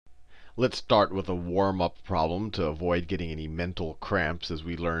Let's start with a warm-up problem to avoid getting any mental cramps as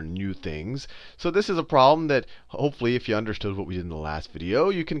we learn new things. So this is a problem that hopefully if you understood what we did in the last video,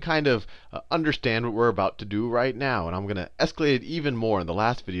 you can kind of understand what we're about to do right now. And I'm going to escalate it even more. In the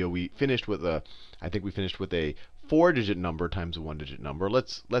last video, we finished with a 4-digit number times a 1-digit number.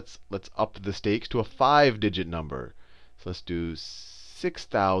 Let's up the stakes to a 5-digit number. So let's do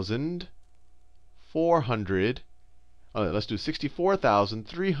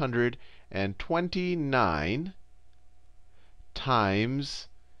 64,329 times,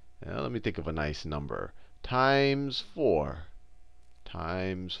 let me think of a nice number, times 4.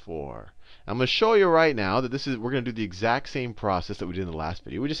 Times 4. I'm going to show you right now that we're going to do the exact same process that we did in the last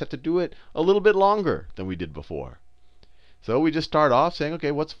video. We just have to do it a little bit longer than we did before. So we just start off saying,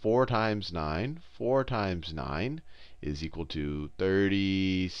 OK, what's 4 times 9? 4 times 9 is equal to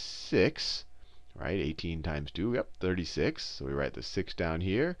 36. Right? 18 times 2, yep, 36. So we write the 6 down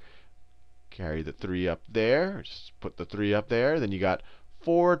here. Carry the 3 up there. Just put the 3 up there. Then you got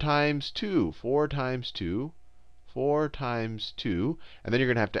 4 times 2. 4 times 2. 4 times 2. And then you're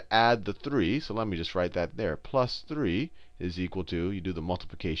going to have to add the 3. So let me just write that there. Plus 3 is equal to, you do the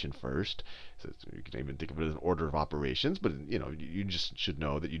multiplication first. So you can even think of it as an order of operations. But you just should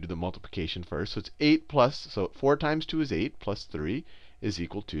know that you do the multiplication first. So it's 8 plus, so 4 times 2 is 8, plus 3 is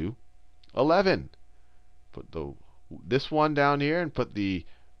equal to 11. Put this one down here and put the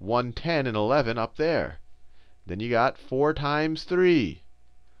 110 and 11 up there. Then you got 4 times 3.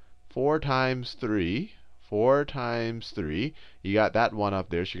 4 times 3. 4 times 3. You got that one up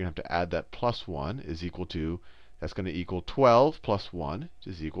there, so you're going to have to add that plus 1 is equal to, that's going to equal 12 plus 1, which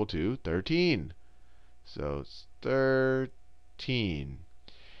is equal to 13. So it's 13.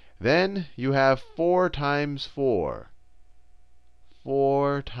 Then you have 4 times 4.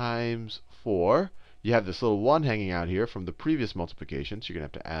 4 times 4. You have this little 1 hanging out here from the previous multiplication, so you're going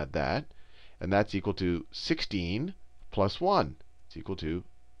to have to add that. And that's equal to 16 plus 1. It's equal to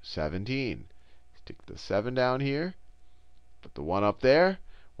 17. Stick the 7 down here. Put the 1 up there.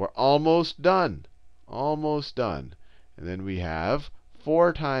 We're almost done. Almost done. And then we have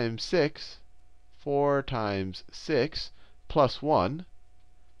 4 times 6. 4 times 6 plus 1.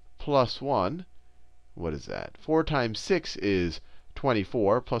 Plus 1. What is that? 4 times 6 is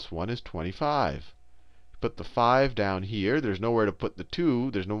 24, plus 1 is 25. Put the 5 down here. There's nowhere to put the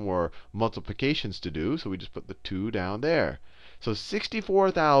 2. There's no more multiplications to do, so we just put the 2 down there. So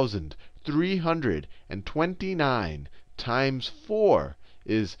 64,329 times 4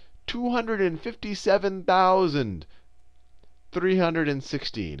 is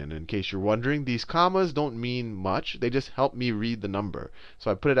 257,316. And in case you're wondering, these commas don't mean much. They just help me read the number.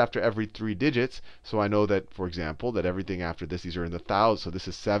 So I put it after every 3 digits, so I know that, for example, that everything after this, these are in the thousands. So this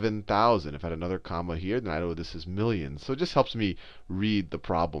is 7,000. If I had another comma here, then I know this is millions. So it just helps me read the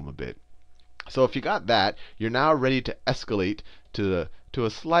problem a bit. So if you got that, you're now ready to escalate to a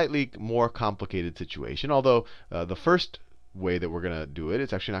slightly more complicated situation. Although the first way that we're going to do it,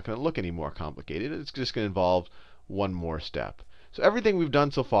 it's actually not going to look any more complicated. It's just going to involve one more step. So everything we've done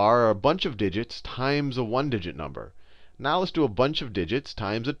so far are a bunch of digits times a 1-digit number. Now let's do a bunch of digits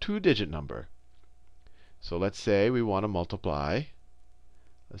times a 2-digit number. So let's say we want to multiply.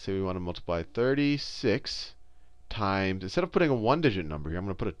 Let's say we want to multiply 36 times, instead of putting a 1-digit number here, I'm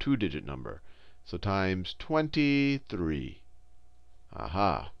going to put a 2-digit number. So times 23.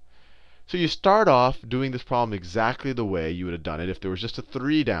 Aha. So you start off doing this problem exactly the way you would have done it if there was just a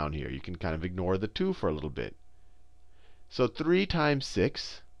 3 down here. You can kind of ignore the 2 for a little bit. So 3 times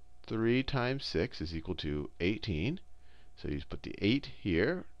 6 is equal to 18. So you just put the 8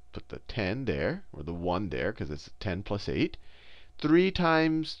 here, put the 10 there, or the 1 there, because it's 10 plus 8. 3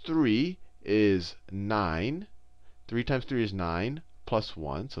 times 3 is 9. 3 times 3 is 9 plus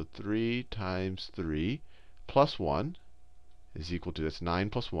 1. So 3 times 3 plus 1 is equal to, that's 9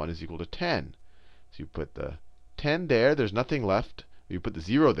 plus 1 is equal to 10. So you put the 10 there. There's nothing left. You put the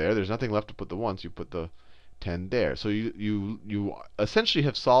 0 there. There's nothing left to put the 1. So you put the 10 there. So you essentially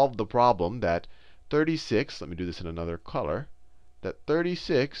have solved the problem that 36, let me do this in another color, that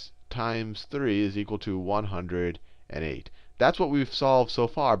 36 times 3 is equal to 108. That's what we've solved so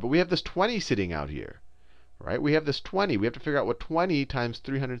far. But we have this 20 sitting out here. Right? We have this 20. We have to figure out what 20 times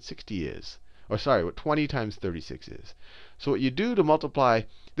 360 is. Or sorry, what 20 times 36 is. So what you do to multiply,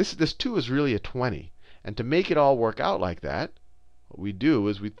 this 2 is really a 20. And to make it all work out like that, what we do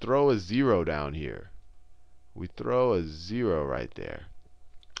is we throw a 0 down here. We throw a 0 right there.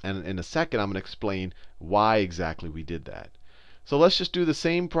 And in a second, I'm going to explain why exactly we did that. So let's just do the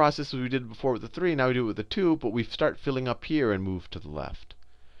same process as we did before with the 3. Now we do it with the 2, but we start filling up here and move to the left.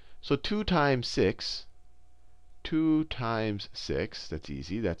 So 2 times 6 2 times 6, that's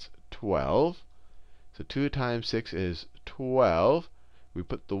easy, that's 12. So 2 times 6 is 12. We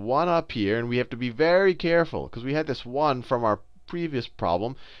put the 1 up here, and we have to be very careful because we had this 1 from our previous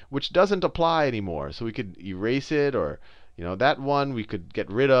problem, which doesn't apply anymore. So we could erase it, or that 1 we could get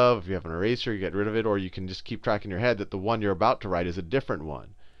rid of. If you have an eraser, you get rid of it, or you can just keep track in your head that the 1 you're about to write is a different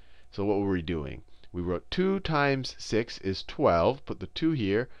one. So what were we doing? We wrote 2 times 6 is 12. Put the 2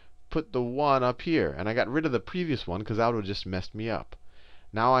 here. Put the 1 up here. And I got rid of the previous one because that would have just messed me up.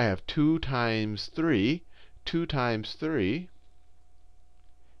 Now I have 2 times 3. 2 times 3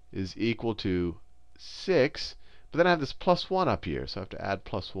 is equal to 6. But then I have this plus 1 up here, so I have to add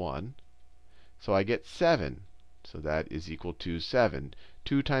plus 1. So I get 7. So that is equal to 7.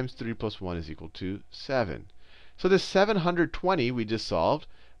 2 times 3 plus 1 is equal to 7. So this 720 we just solved,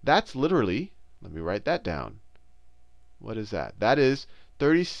 that's literally, let me write that down. What is that? That is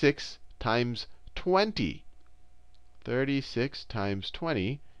 36 times 20. 36 times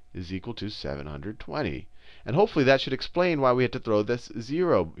 20 is equal to 720. And hopefully that should explain why we had to throw this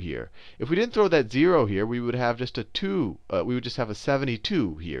 0 here. If we didn't throw that 0 here, we would have just a 2. We would just have a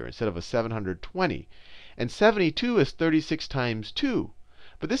 72 here instead of a 720. And 72 is 36 times 2.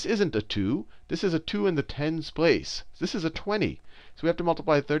 But this isn't a 2. This is a 2 in the tens place. This is a 20. So we have to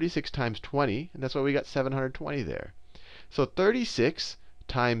multiply 36 times 20, and that's why we got 720 there. So 36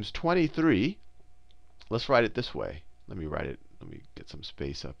 times 23, let's write it this way. Let me write it. Let me get some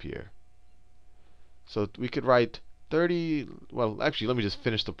space up here. So we could write 30, well, actually, let me just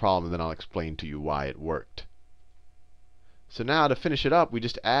finish the problem, and then I'll explain to you why it worked. So now to finish it up, we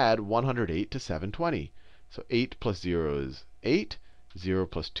just add 108 to 720. So 8 plus 0 is 8. 0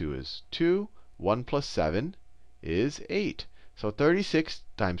 plus 2 is 2. 1 plus 7 is 8. So 36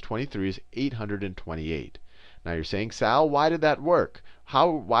 times 23 is 828. Now you're saying, Sal, why did that work?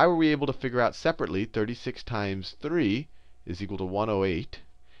 Why were we able to figure out separately 36 times 3 is equal to 108,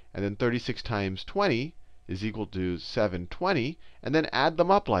 and then 36 times 20 is equal to 720, and then add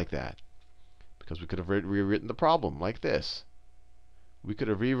them up like that? Because we could have rewritten the problem like this. We could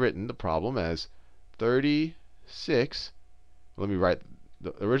have rewritten the problem as 36. Let me write.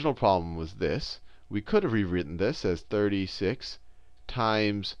 The original problem was this. We could have rewritten this as 36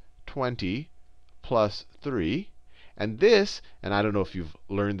 times 20 plus 3. And this, and I don't know if you've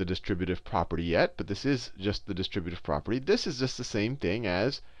learned the distributive property yet, but this is just the distributive property. This is just the same thing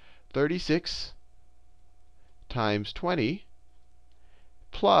as 36 times 20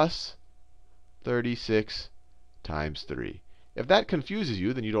 plus 36 times 3. If that confuses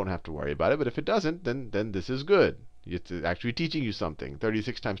you, then you don't have to worry about it. But if it doesn't, then this is good. It's actually teaching you something.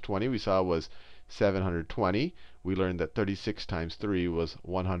 36 times 20 we saw was 720. We learned that 36 times 3 was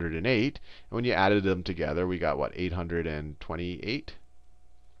 108. And when you added them together, we got what, 828?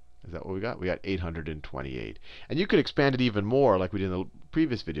 Is that what we got? We got 828. And you could expand it even more like we did in the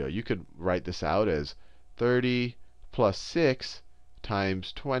previous video. You could write this out as 30 plus 6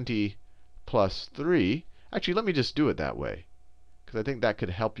 times 20 plus 3. Actually, let me just do it that way, because I think that could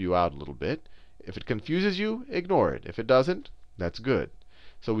help you out a little bit. If it confuses you, ignore it. If it doesn't, that's good.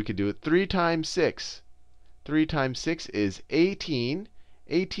 So we could do it 3 times 6. 3 times 6 is 18.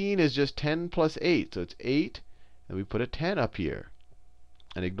 18 is just 10 plus 8. So it's 8. And we put a 10 up here.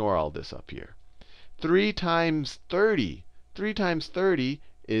 And ignore all this up here. 3 times 30. 3 times 30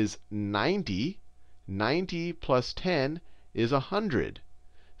 is 90. 90 plus 10 is 100.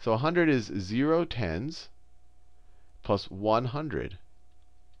 So 100 is 0 tens plus 100.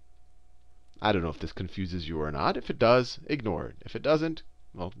 I don't know if this confuses you or not. If it does, ignore it. If it doesn't,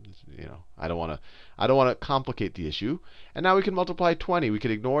 well, I don't want to complicate the issue. And now we can multiply 20. We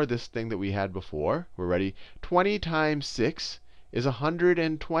can ignore this thing that we had before. We're ready. 20 times 6 is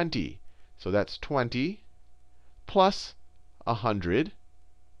 120. So that's 20 plus 100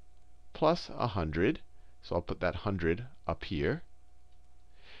 plus 100. So I'll put that 100 up here.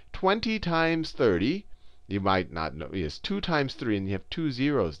 20 times 30, you might not know, is 2 times 3, and you have 2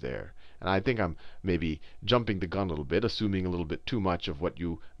 zeros there. And I think I'm maybe jumping the gun a little bit, assuming a little bit too much of what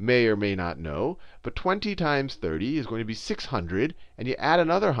you may or may not know. But 20 times 30 is going to be 600, and you add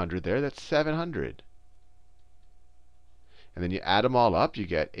another 100 there, that's 700. And then you add them all up, you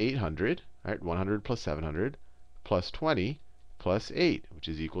get 800. Right? 100 plus 700 plus 20 plus 8, which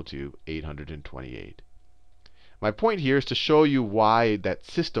is equal to 828. My point here is to show you why that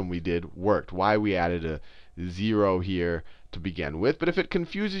system we did worked, why we added a 0 here to begin with. But if it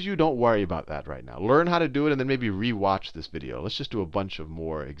confuses you, don't worry about that right now. Learn how to do it and then maybe re-watch this video. Let's just do a bunch of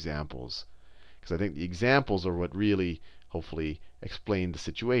more examples, because I think the examples are what really, hopefully, explain the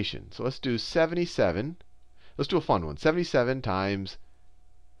situation. So let's do 77. Let's do a fun one. 77 times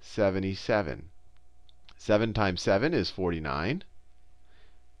 77. 7 times 7 is 49.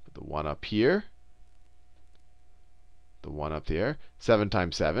 Put the 1 up here. The 1 up there. 7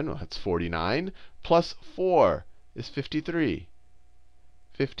 times 7, well, that's 49. Plus 4 is 53.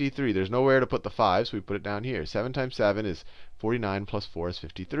 53. There's nowhere to put the 5, so we put it down here. 7 times 7 is 49 plus 4 is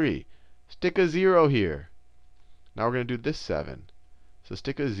 53. Stick a 0 here. Now we're going to do this 7. So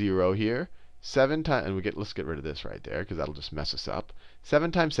stick a 0 here. 7 times, and let's get rid of this right there because that'll just mess us up.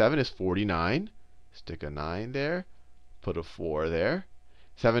 7 times 7 is 49. Stick a 9 there. Put a 4 there.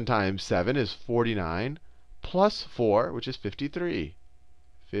 7 times 7 is 49 plus 4, which is 53.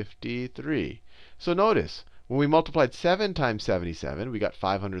 53. So notice, when we multiplied 7 times 77, we got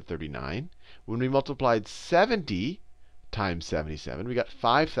 539. When we multiplied 70 times 77, we got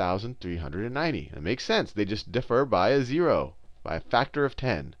 5,390. It makes sense. They just differ by a 0, by a factor of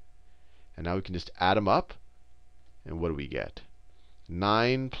 10. And now we can just add them up. And what do we get?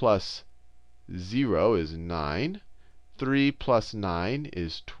 9 plus 0 is 9. 3 plus 9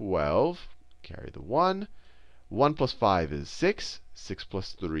 is 12. Carry the 1. 1 plus 5 is 6. 6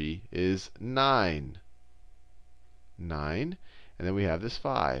 plus 3 is 9. 9. And then we have this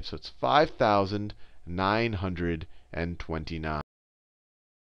 5. So it's 5,929.